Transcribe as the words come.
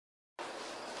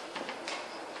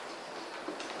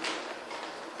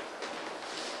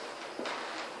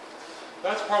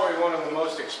That's probably one of the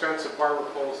most expensive barber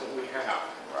poles that we have.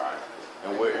 Right.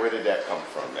 And where did that come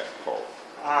from, that pole?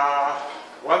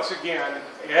 Once again,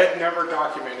 Ed never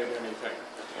documented anything.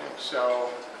 So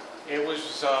it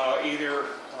was either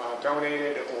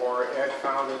donated or Ed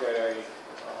found it at a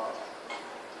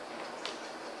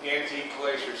antique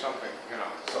place or something, you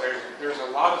know. So there's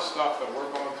a lot of stuff that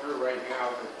we're going through right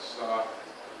now that's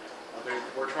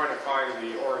we're trying to find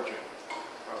the origin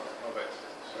of it.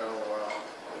 So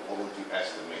what would you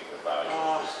estimate the value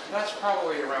of this? that's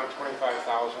probably around $25,000.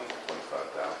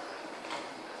 $25,000.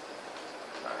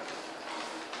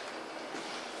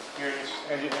 Here's,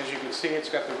 as you can see, it's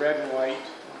got the red and white,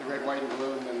 and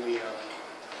blue, and then the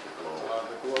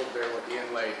globe there with the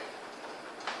inlaid.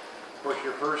 Of course,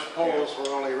 your first poles were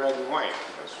only red and white.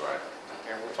 That's right.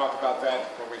 And we'll talk about that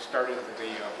when we start into the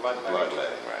bloodletting.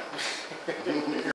 Bloodletting, right.